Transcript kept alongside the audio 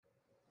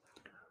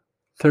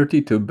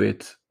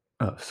32-bit,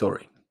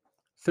 sorry,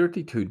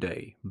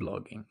 32-day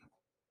blogging.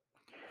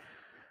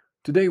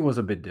 Today was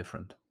a bit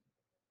different.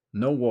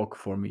 No walk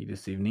for me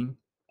this evening,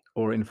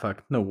 or in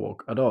fact, no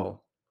walk at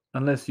all,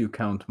 unless you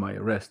count my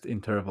rest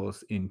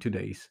intervals in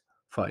today's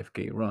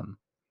 5K run.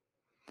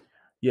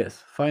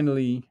 Yes,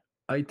 finally,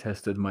 I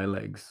tested my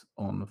legs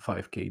on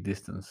 5K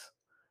distance,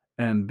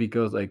 and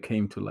because I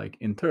came to like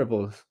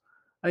intervals,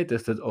 I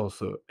tested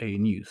also a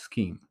new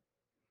scheme.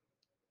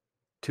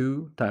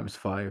 2 times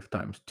 5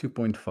 times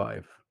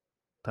 2.5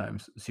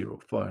 times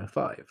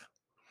 0.5,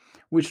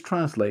 which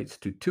translates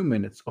to 2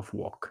 minutes of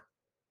walk,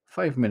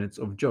 5 minutes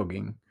of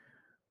jogging,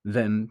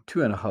 then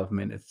 2.5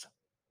 minutes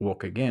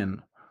walk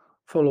again,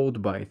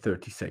 followed by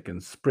 30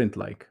 seconds sprint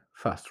like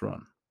fast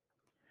run.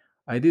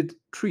 I did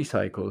 3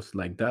 cycles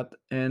like that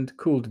and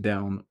cooled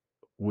down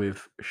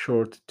with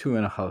short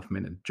 2.5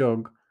 minute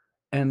jog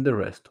and the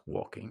rest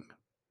walking.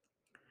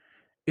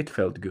 It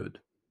felt good.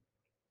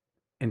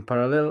 In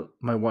parallel,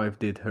 my wife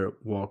did her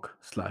walk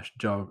slash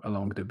jog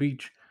along the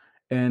beach,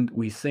 and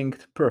we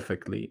synced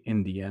perfectly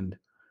in the end,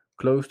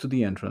 close to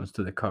the entrance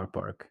to the car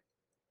park.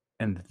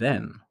 And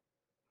then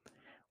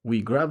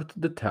we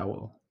grabbed the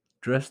towel,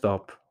 dressed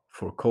up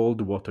for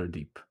cold water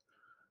dip,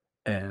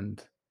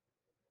 and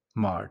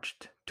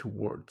marched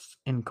towards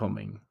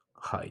incoming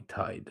high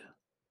tide.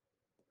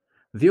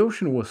 The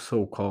ocean was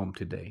so calm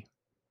today,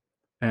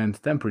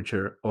 and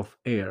temperature of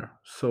air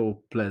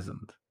so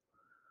pleasant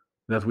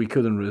that we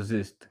couldn't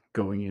resist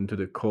going into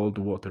the cold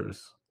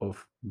waters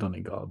of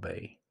Donegal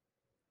Bay.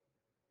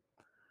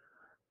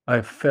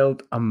 I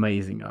felt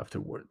amazing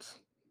afterwards.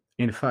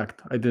 In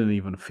fact, I didn't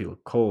even feel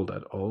cold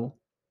at all.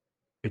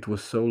 It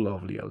was so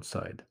lovely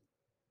outside.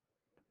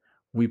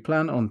 We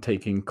plan on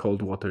taking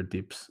cold water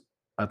dips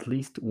at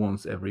least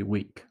once every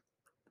week.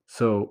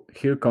 So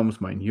here comes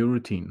my new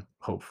routine,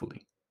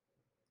 hopefully.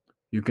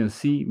 You can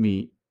see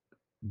me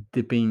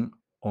dipping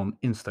on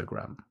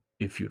Instagram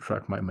if you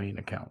track my main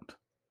account.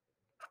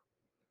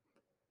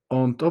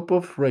 On top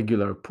of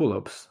regular pull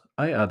ups,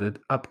 I added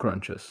ab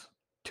crunches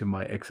to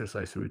my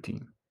exercise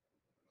routine.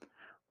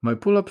 My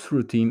pull ups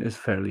routine is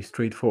fairly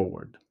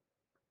straightforward.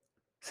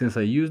 Since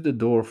I use the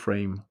door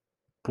frame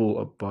pull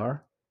up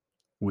bar,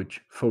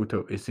 which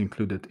photo is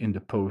included in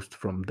the post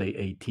from day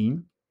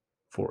 18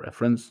 for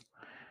reference,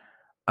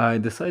 I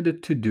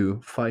decided to do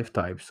 5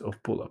 types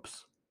of pull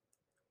ups: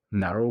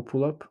 narrow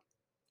pull up,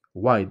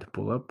 wide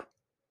pull up,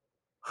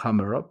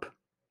 hammer up,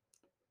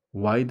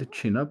 wide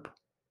chin up,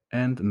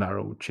 and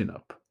narrow chin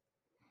up.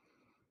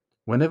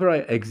 Whenever I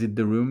exit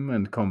the room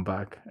and come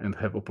back and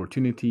have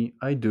opportunity,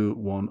 I do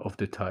one of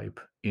the type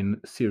in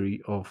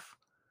series of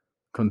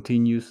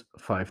continuous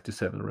 5 to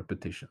 7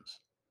 repetitions.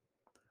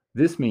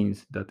 This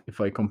means that if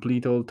I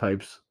complete all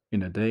types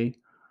in a day,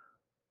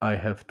 I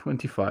have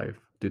 25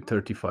 to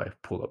 35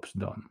 pull-ups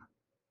done.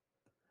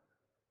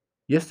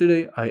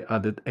 Yesterday I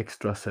added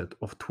extra set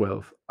of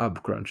 12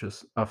 ab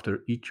crunches after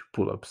each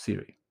pull-up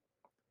series.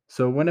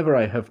 So whenever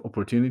I have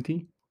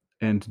opportunity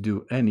and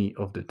do any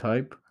of the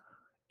type,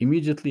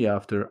 immediately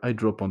after I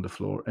drop on the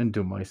floor and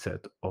do my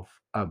set of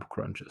ab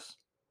crunches.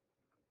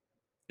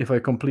 If I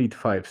complete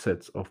 5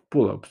 sets of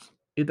pull-ups,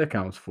 it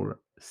accounts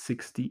for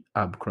 60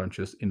 ab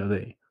crunches in a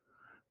day,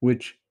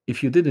 which,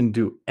 if you didn't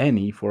do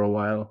any for a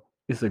while,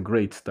 is a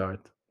great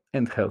start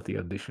and healthy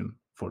addition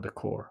for the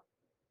core.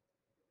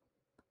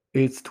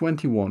 It's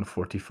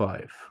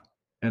 21:45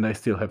 and I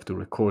still have to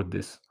record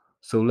this,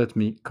 so let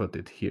me cut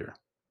it here.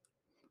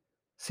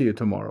 See you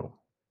tomorrow.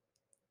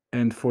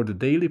 And for the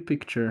daily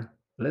picture,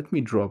 let me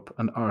drop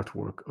an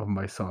artwork of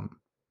my son.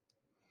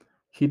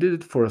 He did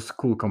it for a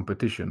school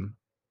competition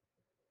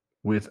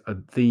with a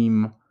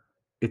theme,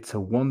 "It's a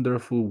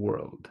Wonderful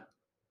World."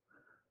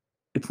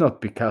 It's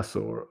not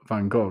Picasso or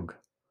Van Gogh,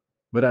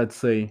 but I'd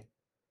say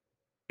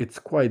it's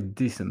quite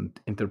decent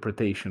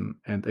interpretation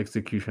and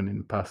execution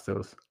in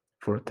pastels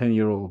for a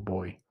 10-year-old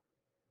boy.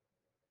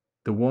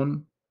 The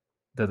one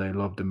that I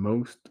love the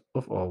most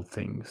of all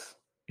things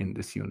in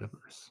this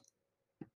universe.